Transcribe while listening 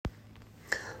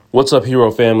What's up, Hero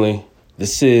Family?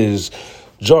 This is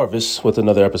Jarvis with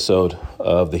another episode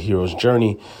of The Hero's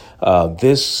Journey.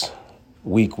 This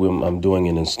week, I'm doing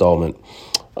an installment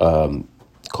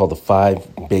called The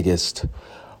 5 Biggest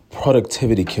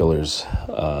Productivity Killers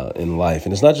in Life.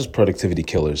 And it's not just productivity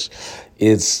killers.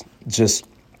 It's just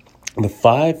the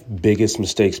 5 biggest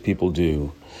mistakes people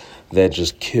do that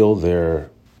just kill their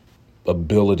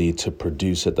ability to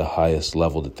produce at the highest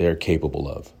level that they're capable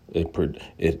of.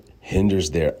 It hinders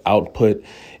their output.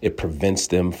 It prevents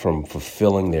them from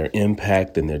fulfilling their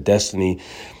impact and their destiny.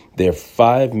 There are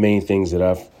 5 main things that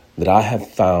I have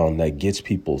found that gets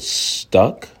people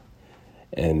stuck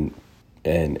and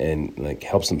like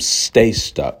helps them stay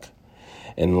stuck.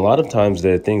 And a lot of times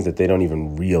there are things that they don't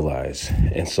even realize.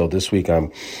 And so this week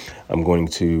I'm going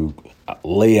to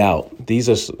lay out. These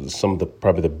are some of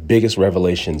probably the biggest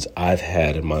revelations I've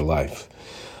had in my life.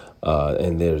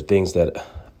 And there are things that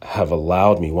have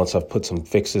allowed me, once I've put some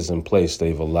fixes in place,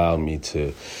 they've allowed me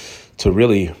to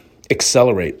really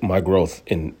accelerate my growth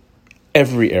in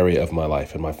every area of my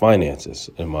life, in my finances,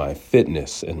 in my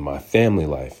fitness, in my family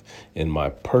life, in my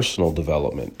personal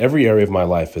development. Every area of my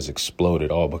life has exploded,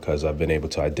 all because I've been able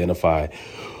to identify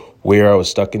where I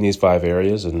was stuck in these 5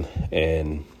 areas and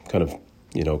kind of,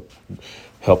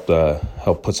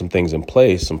 help put some things in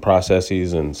place, some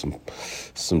processes and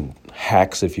some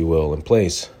hacks, if you will, in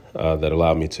place that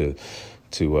allowed me to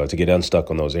get unstuck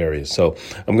on those areas. So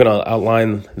I'm going to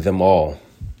outline them all.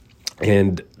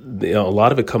 And a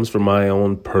lot of it comes from my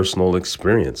own personal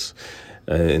experience.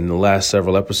 In the last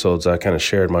several episodes, I kind of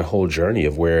shared my whole journey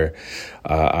of where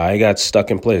I got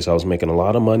stuck in place. I was making a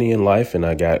lot of money in life and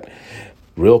I got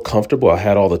real comfortable. I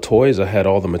had all the toys. I had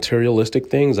all the materialistic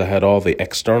things. I had all the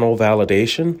external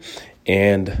validation.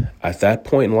 And at that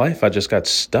point in life, I just got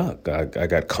stuck. I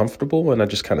got comfortable and I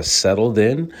just kind of settled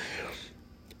in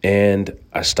and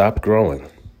I stopped growing.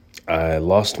 I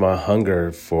lost my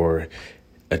hunger for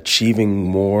achieving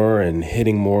more and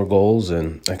hitting more goals.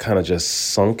 And I kind of just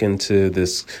sunk into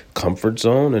this comfort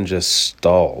zone and just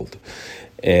stalled.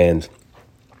 And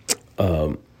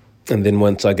then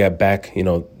once I got back,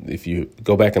 if you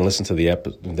go back and listen to the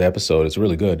episode, it's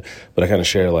really good. But I kind of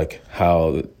share like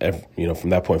how, from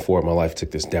that point forward, my life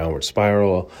took this downward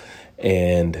spiral.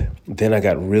 And then I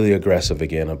got really aggressive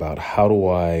again about how do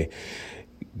I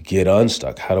get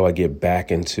unstuck? How do I get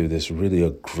back into this really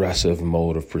aggressive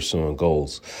mode of pursuing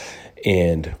goals?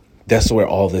 And that's where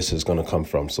all this is going to come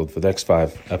from. So for the next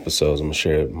 5 episodes, I'm going to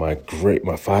share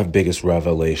my 5 biggest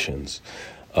revelations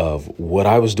of what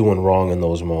I was doing wrong in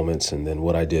those moments and then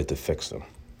what I did to fix them.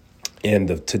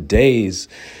 And today's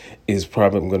is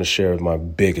probably I'm going to share my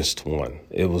biggest one.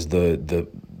 It was the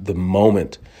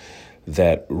moment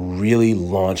that really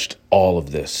launched all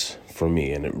of this for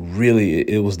me. And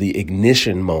it was the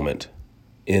ignition moment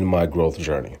in my growth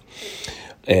journey.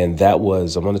 And that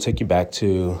was, I'm going to take you back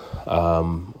to,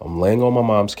 I'm laying on my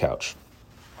mom's couch.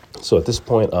 So at this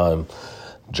point, I'm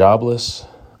jobless,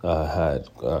 had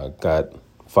got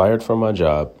fired from my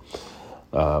job.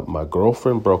 My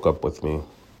girlfriend broke up with me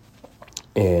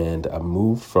and I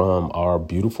moved from our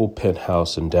beautiful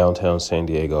penthouse in downtown San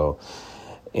Diego.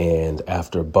 And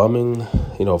after bumming,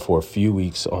 for a few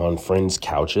weeks on friends'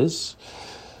 couches,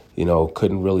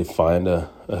 couldn't really find a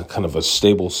kind of a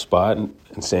stable spot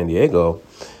in San Diego,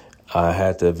 I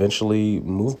had to eventually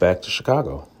move back to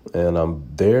Chicago. And I'm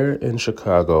there in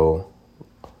Chicago,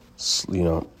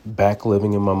 back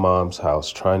living in my mom's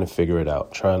house, trying to figure it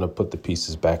out, trying to put the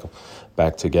pieces back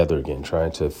together again,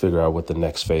 trying to figure out what the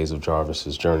next phase of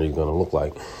Jarvis's journey is going to look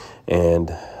like.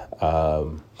 And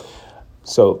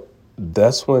so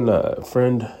that's when a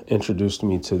friend introduced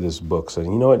me to this book,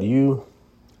 saying, you know what, you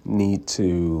need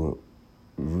to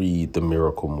read The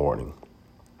Miracle Morning.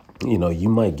 You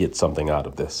might get something out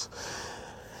of this.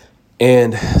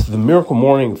 And The Miracle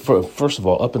Morning, first of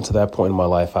all, up until that point in my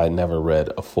life, I had never read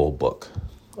a full book.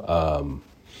 I'm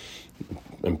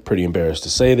pretty embarrassed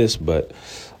to say this, but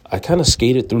I kind of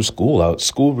skated through school.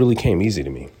 School really came easy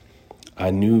to me. I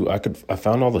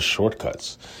found all the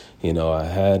shortcuts. I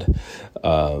had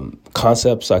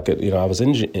concepts I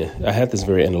had this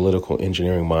very analytical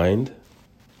engineering mind.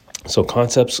 So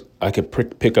concepts I could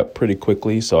pick up pretty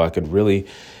quickly, so I could really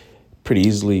pretty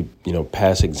easily,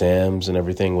 pass exams and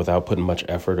everything without putting much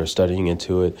effort or studying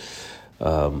into it.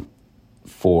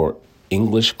 For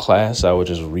English class, I would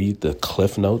just read the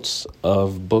cliff notes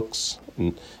of books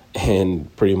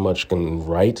and pretty much can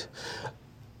write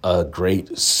a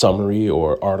great summary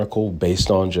or article based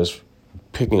on just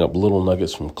picking up little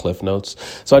nuggets from cliff notes.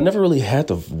 So I never really had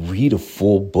to read a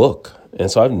full book. And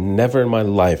so I've never in my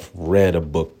life read a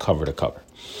book cover to cover.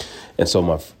 And so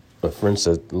my a friend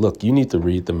said, look, you need to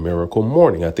read The Miracle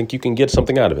Morning. I think you can get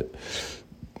something out of it.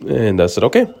 And I said,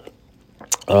 okay.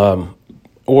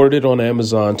 Ordered it on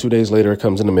Amazon. 2 days later, it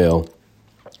comes in the mail.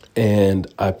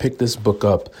 And I picked this book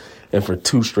up, and for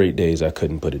 2 straight days, I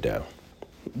couldn't put it down.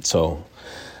 So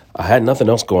I had nothing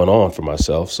else going on for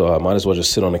myself, so I might as well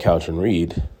just sit on the couch and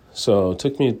read. So it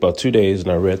took me about 2 days,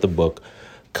 and I read the book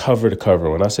cover to cover.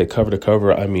 When I say cover to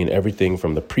cover, I mean everything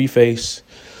from the preface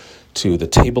to the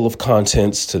table of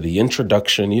contents to the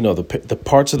introduction, the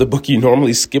parts of the book you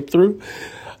normally skip through.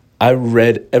 I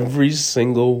read every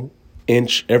single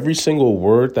inch, every single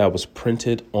word that was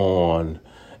printed on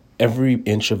every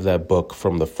inch of that book,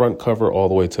 from the front cover all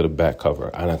the way to the back cover.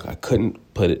 And I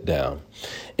couldn't put it down.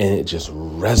 And it just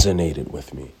resonated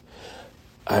with me.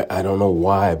 I don't know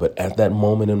why, but at that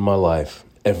moment in my life,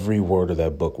 every word of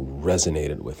that book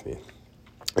resonated with me.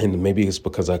 And maybe it's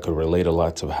because I could relate a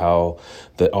lot to how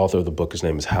the author of the book, his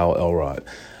name is Hal Elrod.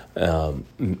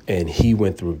 And he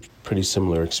went through a pretty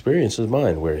similar experience as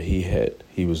mine, where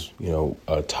he was,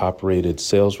 a top rated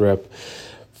sales rep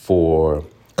for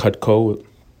Cutco,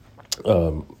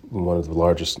 one of the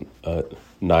largest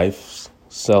knife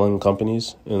selling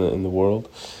companies in the world.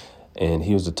 And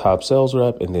he was the top sales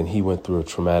rep, and then he went through a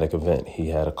traumatic event. He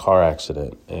had a car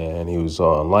accident, and he was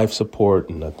on life support,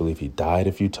 and I believe he died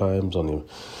a few times on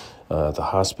the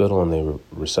hospital, and they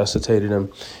resuscitated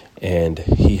him. And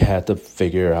he had to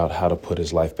figure out how to put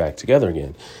his life back together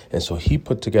again. And so he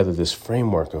put together this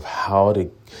framework of how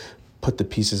to put the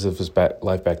pieces of his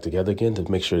life back together again to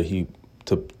make sure that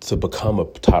to become a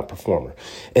top performer.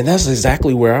 And that's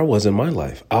exactly where I was in my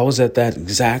life. I was at that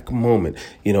exact moment.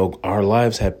 Our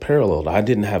lives had paralleled. I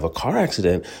didn't have a car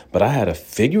accident, but I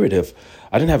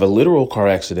didn't have a literal car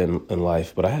accident in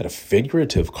life, but I had a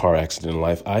figurative car accident in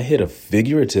life. I hit a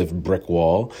figurative brick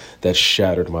wall that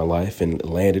shattered my life and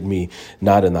landed me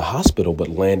not in the hospital, but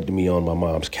landed me on my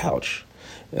mom's couch.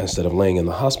 Instead of laying in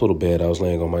the hospital bed, I was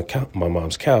laying on my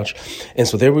mom's couch. And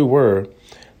so there we were,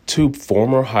 2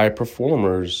 former high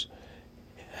performers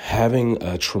having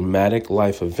a traumatic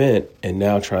life event and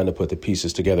now trying to put the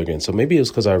pieces together again. So maybe it's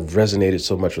because I resonated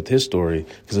so much with his story,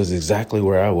 because it's exactly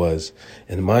where I was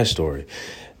in my story.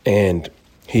 And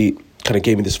he kind of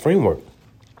gave me this framework.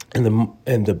 And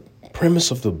the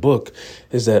premise of the book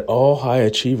is that all high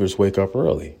achievers wake up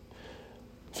early.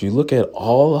 If you look at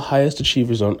all the highest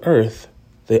achievers on earth,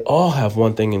 they all have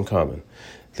one thing in common.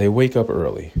 They wake up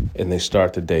early and they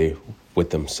start the day with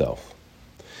themselves.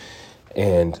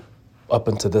 And up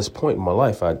until this point in my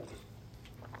life, I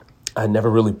never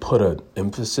really put an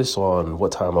emphasis on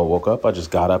what time I woke up. I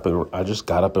just got up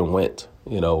and went.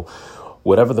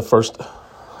 Whatever the first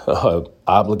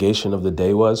obligation of the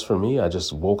day was for me, I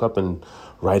just woke up and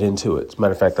right into it. As a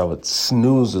matter of fact, I would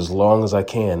snooze as long as I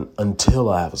can until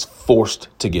I was forced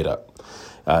to get up.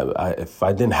 If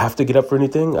I didn't have to get up for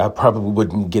anything, I probably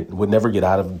would never get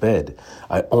out of bed.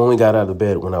 I only got out of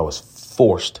bed when I was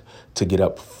forced to get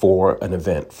up for an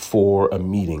event, for a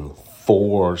meeting,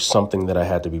 for something that I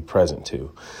had to be present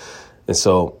to. And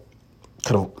so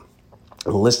kind of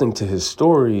listening to his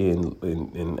story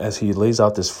and as he lays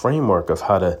out this framework of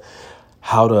how to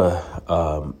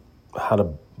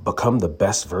become the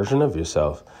best version of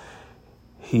yourself,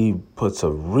 he puts a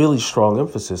really strong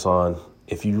emphasis on,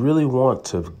 if you really want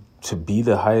to be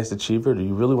the highest achiever, do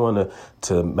you really want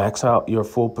to max out your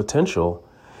full potential,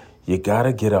 you got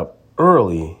to get up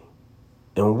early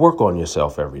and work on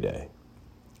yourself every day.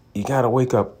 You got to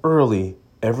wake up early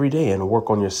every day and work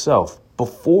on yourself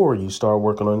before you start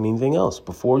working on anything else,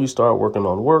 before you start working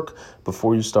on work,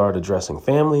 before you start addressing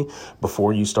family,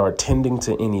 before you start tending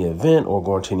to any event or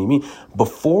going to any meeting,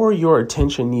 before your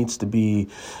attention needs to be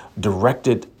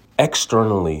directed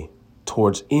externally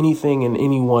towards anything and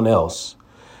anyone else.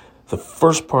 The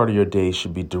first part of your day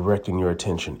should be directing your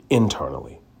attention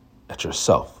internally at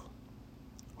yourself.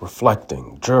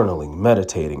 Reflecting, journaling,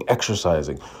 meditating,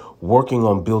 exercising, working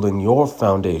on building your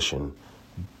foundation.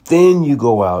 Then you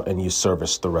go out and you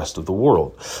service the rest of the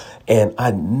world. And I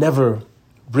never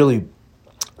really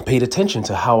paid attention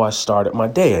to how I started my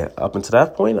day. Up until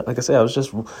that point, like I said, I was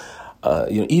just,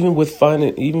 even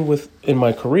in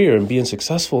my career and being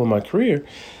successful in my career,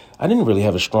 I didn't really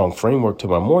have a strong framework to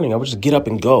my morning. I would just get up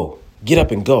and go.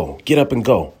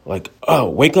 Like,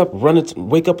 wake up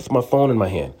with my phone in my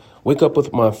hand. Wake up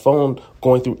with my phone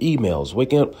going through emails,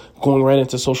 waking up, going right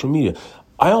into social media.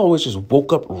 I always just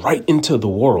woke up right into the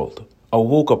world. I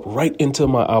woke up right into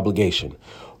my obligation,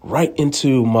 right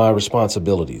into my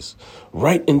responsibilities,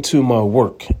 right into my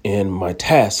work and my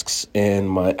tasks and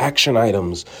my action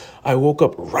items. I woke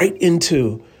up right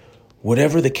into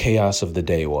whatever the chaos of the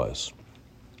day was.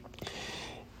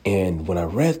 And when I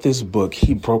read this book,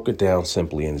 he broke it down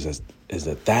simply and says, is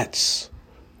that that's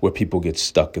where people get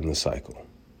stuck in the cycle.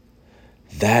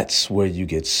 That's where you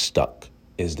get stuck,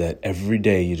 is that every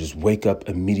day you just wake up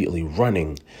immediately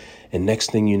running. And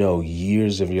next thing you know,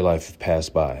 years of your life have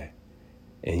passed by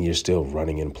and you're still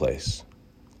running in place.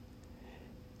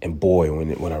 And boy,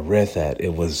 when I read that,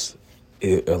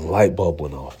 a light bulb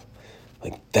went off.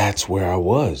 Like, that's where I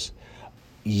was.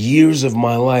 Years of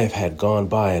my life had gone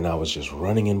by and I was just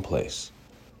running in place.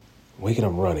 Waking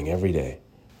up running every day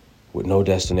with no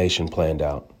destination planned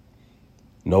out,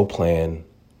 no plan,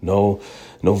 no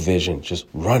vision, just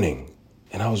running.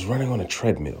 And I was running on a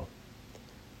treadmill.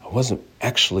 I wasn't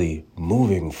actually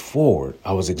moving forward.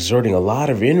 I was exerting a lot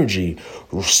of energy,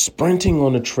 sprinting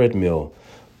on a treadmill,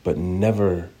 but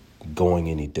never going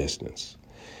any distance.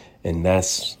 And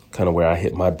that's kind of where I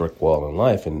hit my brick wall in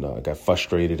life, and I got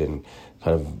frustrated and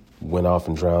kind of went off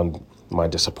and drowned my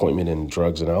disappointment in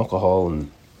drugs and alcohol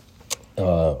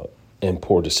and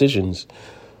poor decisions,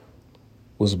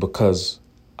 was because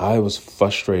I was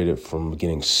frustrated from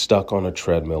getting stuck on a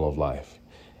treadmill of life.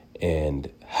 And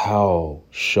Hal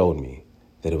showed me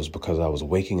that it was because I was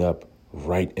waking up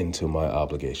right into my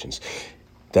obligations.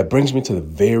 That brings me to the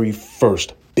very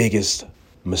first biggest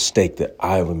mistake that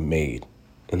I ever made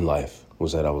in life,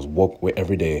 was that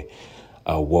every day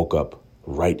I woke up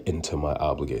right into my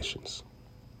obligations.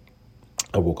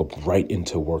 I woke up right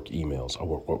into work emails. I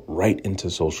woke up right into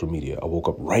social media. I woke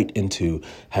up right into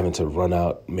having to run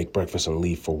out, make breakfast, and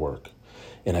leave for work.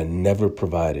 And I never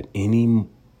provided any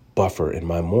buffer in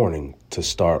my morning to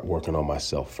start working on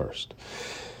myself first.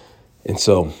 And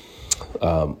so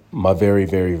my very,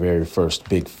 very, very first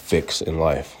big fix in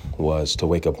life was to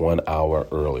wake up 1 hour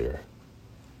earlier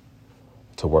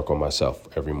to work on myself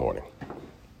every morning.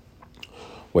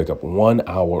 Wake up 1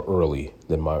 hour early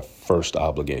than my first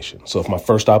obligation. So if my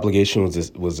first obligation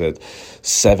was at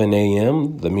 7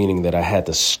 a.m., the meaning that I had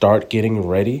to start getting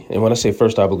ready. And when I say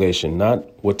first obligation, not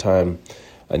what time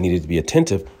I needed to be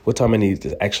attentive, what time I needed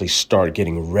to actually start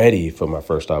getting ready for my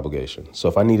first obligation. So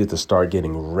if I needed to start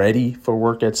getting ready for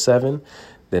work at 7,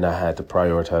 then I had to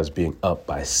prioritize being up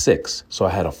by 6. So I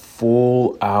had a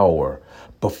full hour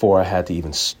before I had to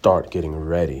even start getting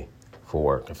ready for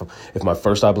work. If my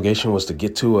first obligation was to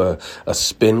get to a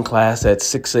spin class at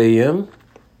 6 a.m.,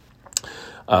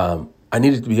 I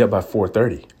needed to be up by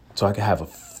 4:30 so I could have a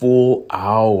full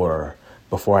hour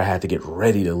before I had to get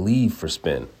ready to leave for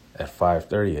spin at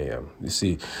 5:30 a.m. You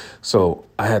see, so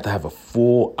I had to have a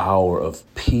full hour of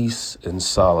peace and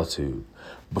solitude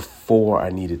before I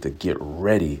needed to get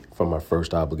ready for my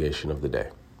first obligation of the day.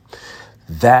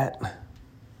 That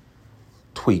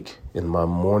tweak in my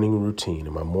morning routine,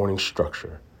 in my morning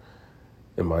structure,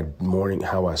 in my morning,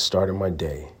 how I started my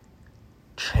day,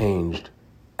 changed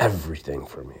everything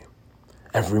for me.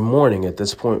 Every morning at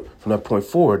this point, from that point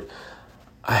forward,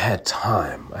 I had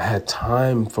time. I had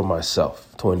time for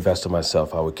myself, to invest in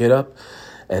myself. I would get up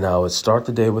and I would start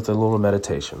the day with a little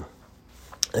meditation.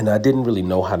 And I didn't really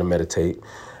know how to meditate.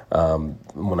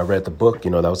 When I read the book,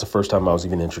 that was the first time I was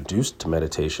even introduced to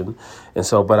meditation. And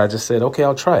so, but I just said, okay,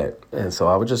 I'll try it. And so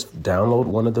I would just download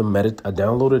I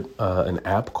downloaded an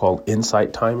app called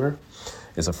Insight Timer.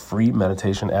 It's a free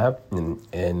meditation app.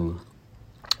 And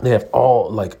they have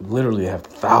literally have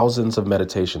thousands of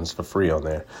meditations for free on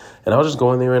there. And I would just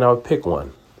go in there and I would pick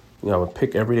one. I would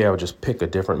pick every day. I would just pick a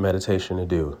different meditation to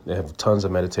do. They have tons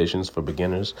of meditations for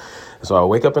beginners. And so I would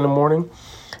wake up in the morning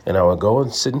and I would go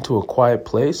and sit into a quiet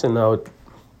place and I would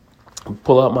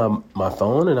pull out my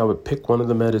phone and I would pick one of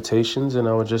the meditations and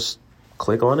I would just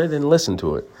click on it and listen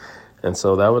to it. And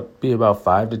so that would be about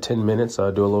 5 to 10 minutes.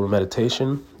 I'd do a little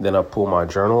meditation. Then I'd pull my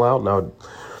journal out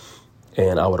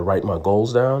and I would write my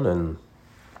goals down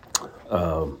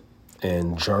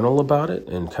and journal about it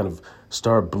and kind of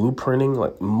start blueprinting.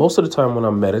 Like most of the time when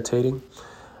I'm meditating,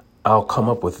 I'll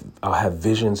have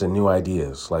visions and new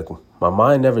ideas. Like my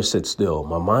mind never sits still.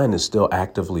 My mind is still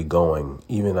actively going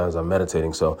even as I'm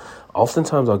meditating. So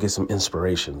oftentimes I'll get some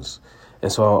inspirations.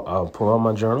 And so I'll pull out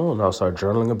my journal and I'll start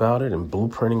journaling about it and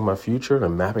blueprinting my future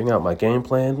and mapping out my game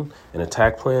plan and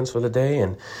attack plans for the day.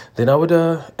 And then I would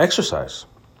exercise.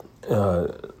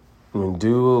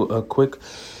 Do a quick,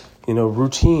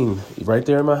 routine right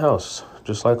there in my house,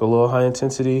 just like a little high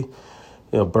intensity,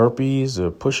 burpees or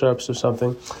push-ups or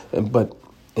something. But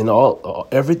in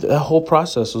that whole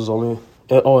process was only,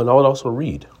 and I would also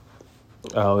read.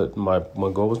 My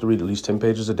goal was to read at least 10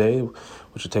 pages a day,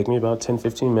 which would take me about 10,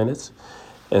 15 minutes.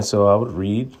 And so I would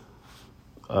read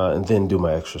and then do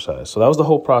my exercise. So that was the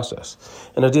whole process.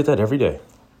 And I did that every day.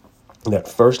 That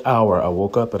first hour, I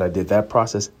woke up and I did that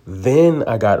process. Then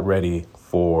I got ready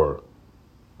for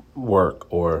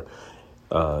work or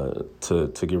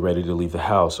to get ready to leave the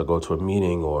house or go to a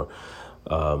meeting or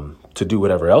to do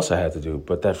whatever else I had to do.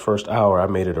 But that first hour, I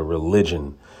made it a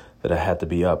religion that I had to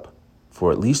be up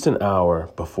for at least an hour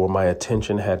before my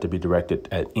attention had to be directed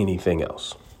at anything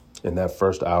else. And that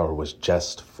first hour was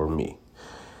just for me.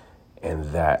 And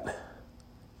that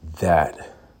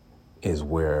is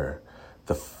where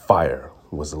the fire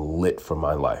was lit for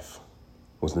my life,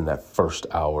 was in that first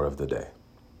hour of the day.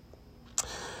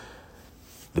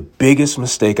 The biggest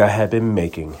mistake I had been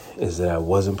making is that I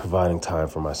wasn't providing time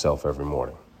for myself every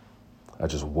morning. I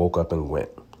just woke up and went.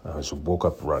 I just woke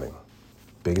up running.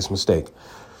 Biggest mistake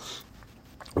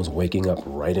was waking up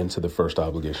right into the first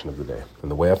obligation of the day. And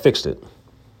the way I fixed it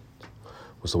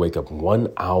was to wake up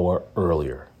 1 hour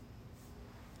earlier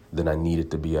than I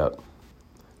needed to be up,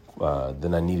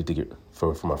 than I needed to get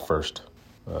for my first,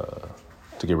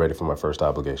 to get ready for my first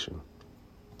obligation.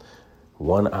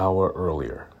 1 hour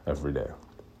earlier every day.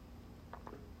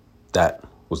 That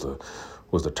was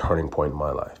the turning point in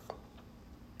my life.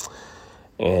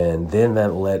 And then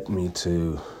that led me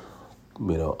to,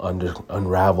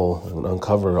 unravel and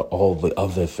uncover all the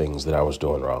other things that I was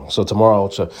doing wrong. So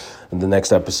tomorrow, in the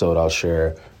next episode, I'll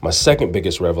share my second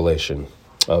biggest revelation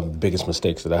of the biggest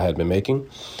mistakes that I had been making.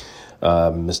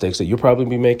 Mistakes that you'll probably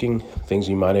be making, things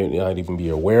you might not even be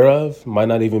aware of, might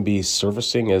not even be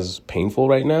surfacing as painful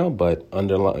right now, but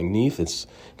underneath it's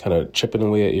kind of chipping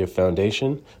away at your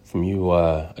foundation from you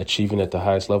achieving at the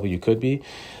highest level you could be.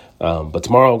 But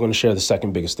tomorrow I'm going to share the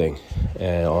second biggest thing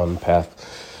on the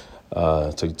path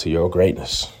to your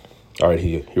greatness. All right,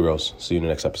 heroes. See you in the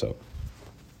next episode.